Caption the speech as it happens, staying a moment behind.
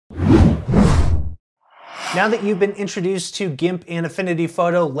Now that you've been introduced to GIMP and Affinity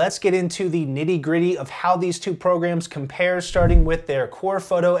Photo, let's get into the nitty-gritty of how these two programs compare, starting with their core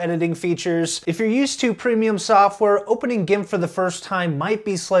photo editing features. If you're used to premium software, opening GIMP for the first time might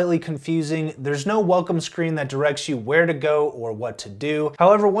be slightly confusing. There's no welcome screen that directs you where to go or what to do.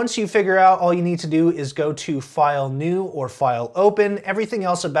 However, once you figure out, all you need to do is go to File New or File Open. Everything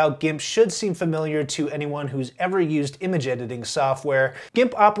else about GIMP should seem familiar to anyone who's ever used image editing software.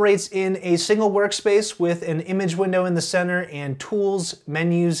 GIMP operates in a single workspace with an image window in the center and tools,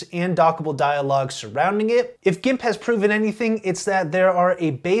 menus, and dockable dialogue surrounding it. If GIMP has proven anything, it's that there are a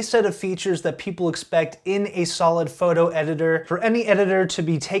base set of features that people expect in a solid photo editor. For any editor to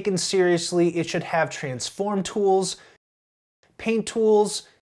be taken seriously, it should have transform tools, paint tools,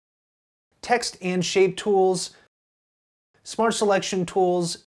 text and shape tools, smart selection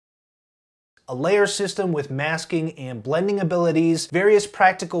tools, a layer system with masking and blending abilities, various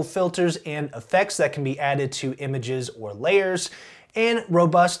practical filters and effects that can be added to images or layers, and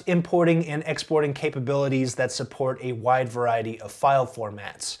robust importing and exporting capabilities that support a wide variety of file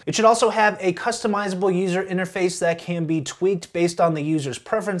formats. It should also have a customizable user interface that can be tweaked based on the user's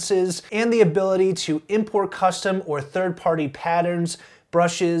preferences, and the ability to import custom or third-party patterns,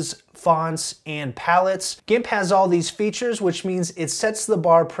 brushes, fonts, and palettes. GIMP has all these features, which means it sets the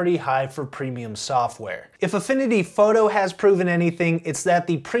bar pretty high for premium software. If Affinity Photo has proven anything, it's that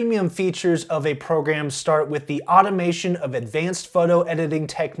the premium features of a program start with the automation of advanced photo editing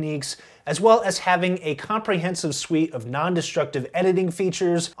techniques, as well as having a comprehensive suite of non-destructive editing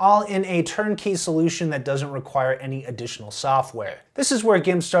features, all in a turnkey solution that doesn't require any additional software. This is where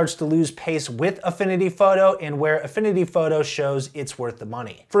GIMP starts to lose pace with Affinity Photo, and where Affinity Photo shows it's worth the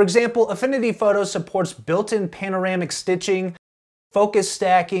money. For example, Affinity Photo supports built-in panoramic stitching, focus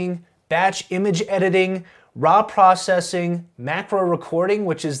stacking, batch image editing, raw processing, macro recording,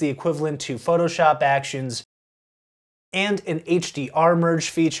 which is the equivalent to Photoshop Actions, and an HDR merge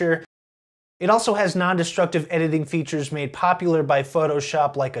feature. It also has non-destructive editing features made popular by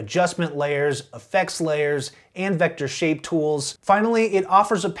Photoshop, like adjustment layers, effects layers, and vector shape tools. Finally, it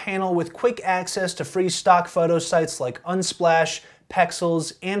offers a panel with quick access to free stock photo sites like Unsplash,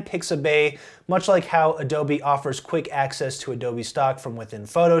 Pexels, and Pixabay, much like how Adobe offers quick access to Adobe stock from within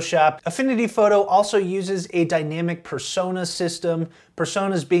Photoshop. Affinity Photo also uses a dynamic persona system,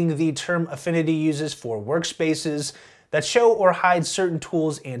 personas being the term Affinity uses for workspaces that show or hide certain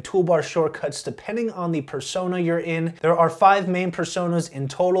tools and toolbar shortcuts depending on the persona you're in. There are 5 main personas in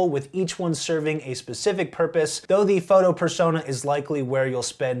total, with each one serving a specific purpose, though the photo persona is likely where you'll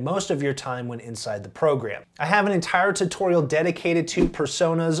spend most of your time when inside the program. I have an entire tutorial dedicated to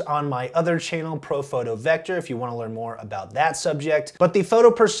personas on my other channel, Pro Photo Vector, if you want to learn more about that subject. But the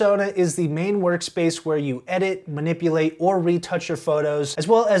photo persona is the main workspace where you edit, manipulate, or retouch your photos, as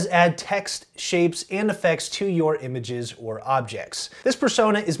well as add text, shapes, and effects to your images or objects. This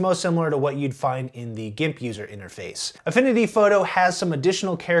persona is most similar to what you'd find in the GIMP user interface. Affinity Photo has some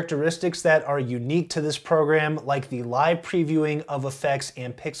additional characteristics that are unique to this program, like the live previewing of effects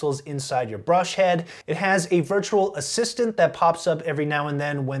and pixels inside your brush head. It has a virtual assistant that pops up every now and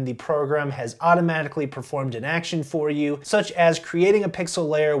then when the program has automatically performed an action for you, such as creating a pixel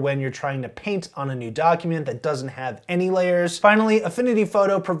layer when you're trying to paint on a new document that doesn't have any layers. Finally, Affinity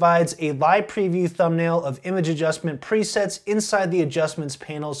Photo provides a live preview thumbnail of image adjustment presets inside the adjustments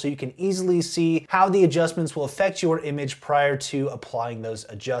panel, so you can easily see how the adjustments will affect your image prior to applying those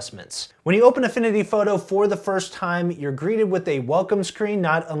adjustments. When you open Affinity Photo for the first time, you're greeted with a welcome screen,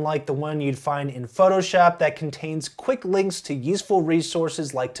 not unlike the one you'd find in Photoshop, that contains quick links to useful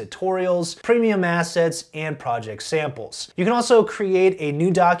resources like tutorials, premium assets, and project samples. You can also create a new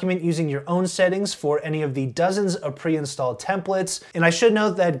document using your own settings for any of the dozens of pre-installed templates. And I should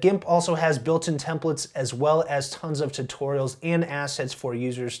note that GIMP also has built-in templates as well as tons of tutorials and assets for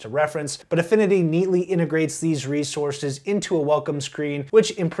users to reference, but Affinity neatly integrates these resources into a welcome screen,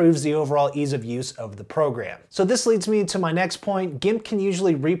 which improves the overall ease of use of the program. So this leads me to my next point. GIMP can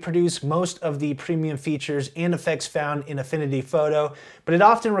usually reproduce most of the premium features and effects found in Affinity Photo, but it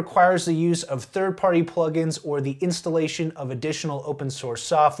often requires the use of third-party plugins or the installation of additional open source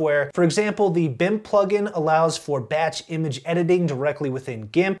software. For example, the BIMP plugin allows for batch image editing directly within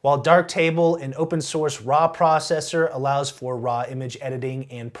GIMP, while Darktable, an open source raw processor, allows for raw image editing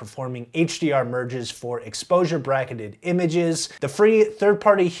and performing HDR merges for exposure bracketed images. The free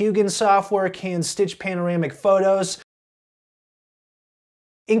third-party Hugin software can stitch panoramic photos.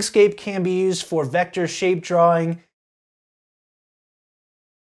 Inkscape can be used for vector shape drawing.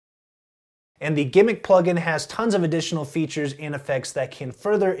 And the Gimmick plugin has tons of additional features and effects that can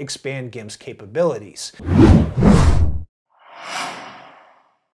further expand GIMP's capabilities.